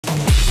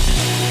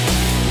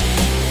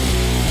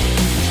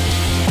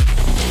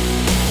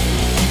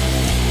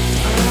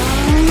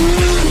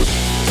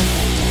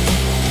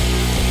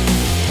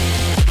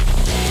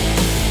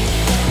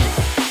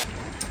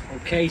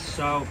Okay,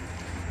 so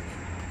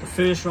the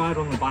first ride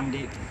on the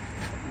Bandit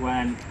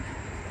went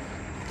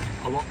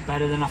a lot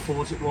better than I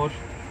thought it would.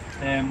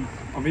 I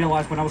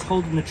realised when I was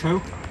holding the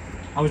choke,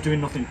 I was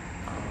doing nothing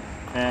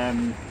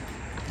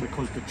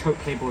because the choke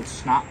cable had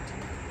snapped.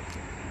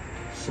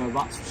 So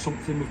that's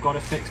something we've got to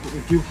fix, but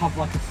we do have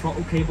like a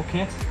throttle cable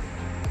kit,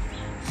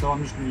 so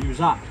I'm just going to use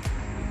that.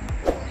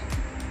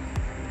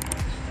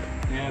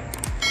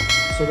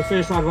 So the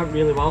first ride went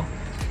really well.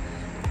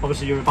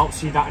 Obviously you're about to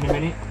see that in a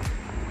minute.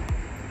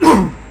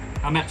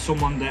 I met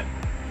someone that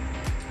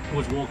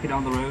was walking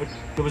down the road.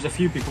 There was a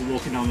few people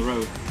walking down the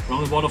road, but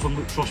only one of them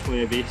looked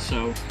trustworthy,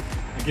 so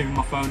I gave him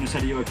my phone and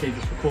said, "Are you okay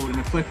just recording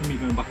a clip of me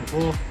going back and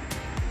forth?"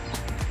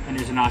 And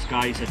he was a nice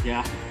guy. He said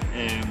yeah,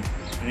 and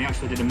he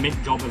actually did a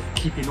mint job of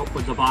keeping up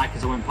with the bike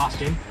as I went past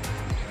him,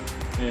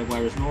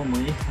 whereas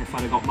normally if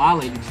I'd have got my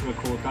lady to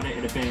record that,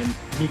 it'd have been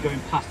me going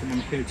past him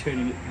and her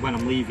turning it when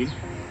I'm leaving.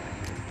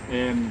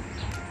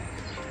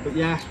 But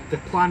yeah, the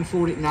plan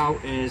for it now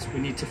is we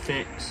need to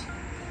fix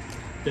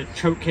the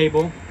choke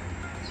cable.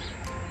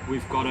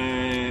 We've got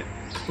to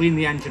clean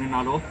the engine and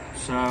that up.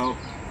 So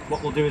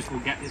what we'll do is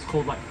we'll get, it's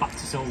called like back to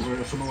silver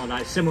or something like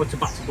that. It's similar to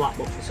back to black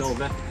but for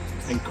silver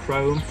and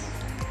chrome.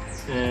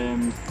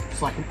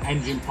 It's like an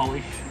engine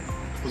polish.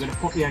 We're going to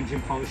put the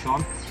engine polish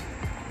on.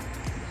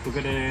 We're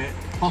going to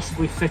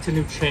possibly fit a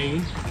new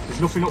chain.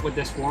 There's nothing up with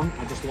this one.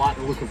 I just like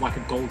the look of like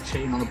a gold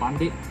chain on a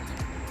Bandit.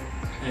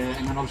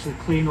 And then obviously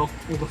clean up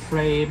all the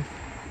frame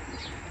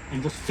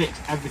and just fix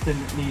everything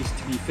that needs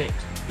to be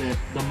fixed,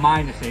 the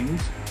minor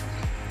things.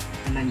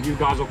 And then you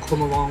guys will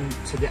come along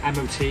to the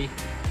MOT,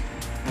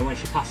 and when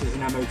she passes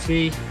an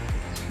MOT,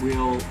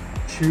 we'll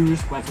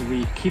choose whether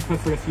we keep her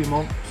for a few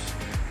months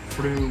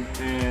through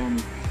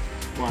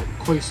like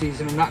koi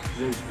season and that, because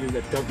those of you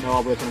that don't know,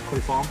 I work on a koi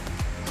farm.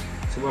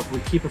 So whether we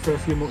keep her for a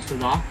few months for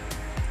that,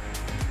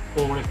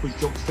 or if we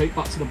jump straight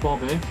back to the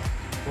bobby,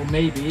 or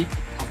maybe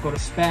I've got a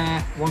spare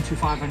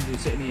 125 engine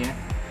sitting here,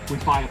 we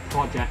buy a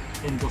project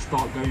and just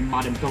start going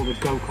mad and build a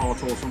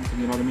go-kart or something,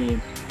 you know what I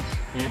mean?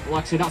 But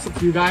like I say, that's up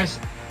to you guys.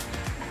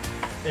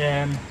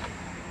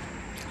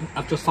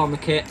 I've just found the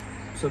kit,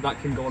 so that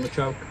can go on the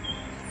choke.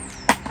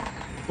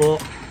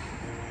 But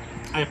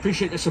I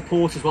appreciate the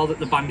support as well that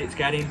the Bandit's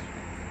getting.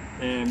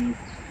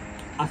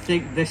 I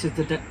think this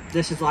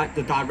is like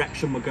the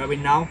direction we're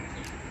going now,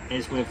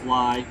 is with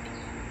like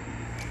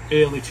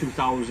early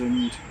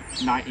 2000s,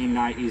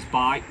 1990s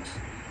bikes,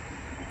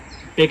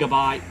 bigger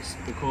bikes,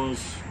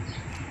 because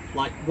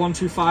like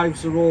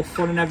 125s are all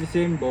fun and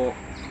everything, but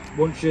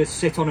once you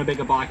sit on a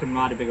bigger bike and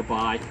ride a bigger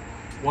bike,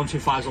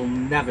 125s will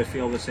never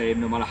feel the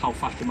same no matter how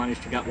fast you manage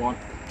to get one.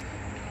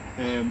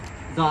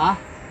 That,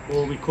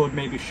 or we could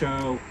maybe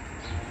show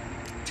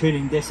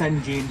turning this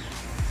engine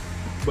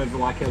with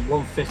like a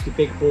 150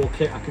 big bore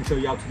kit. I can show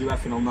you how to do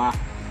everything on that.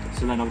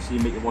 So then obviously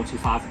you make your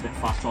 125 a bit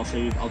faster. I'll show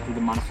you, I'll do the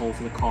manifold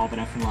for the carb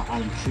and everything like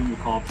that, and tune the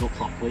carbs up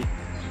properly.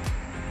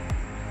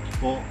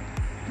 But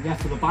yeah,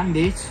 for the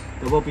Bandit,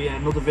 there will be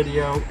another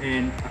video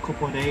in a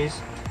couple of days.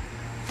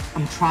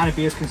 I'm trying to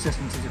be as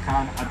consistent as I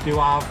can. I do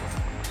have,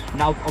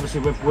 now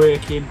obviously with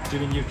working,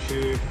 doing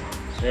YouTube,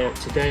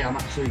 today I'm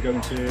actually going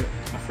to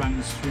a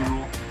friend's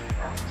funeral.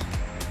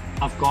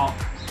 I've got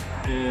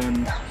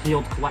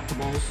Healed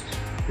Collectibles,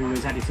 who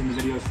is editing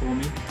the videos for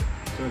me.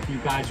 So if you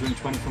guys are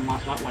into anything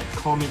like that, like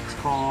comics,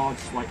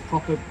 cards, like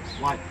proper,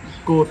 like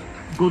good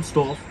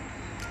stuff,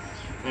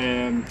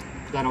 then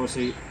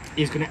obviously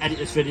he's going to edit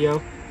this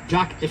video.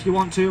 Jack, if you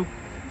want to,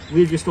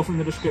 leave your stuff in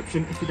the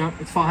description. If you don't,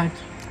 it's fine.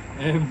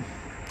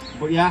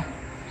 But yeah,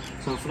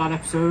 so for that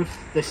episode,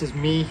 this is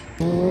me.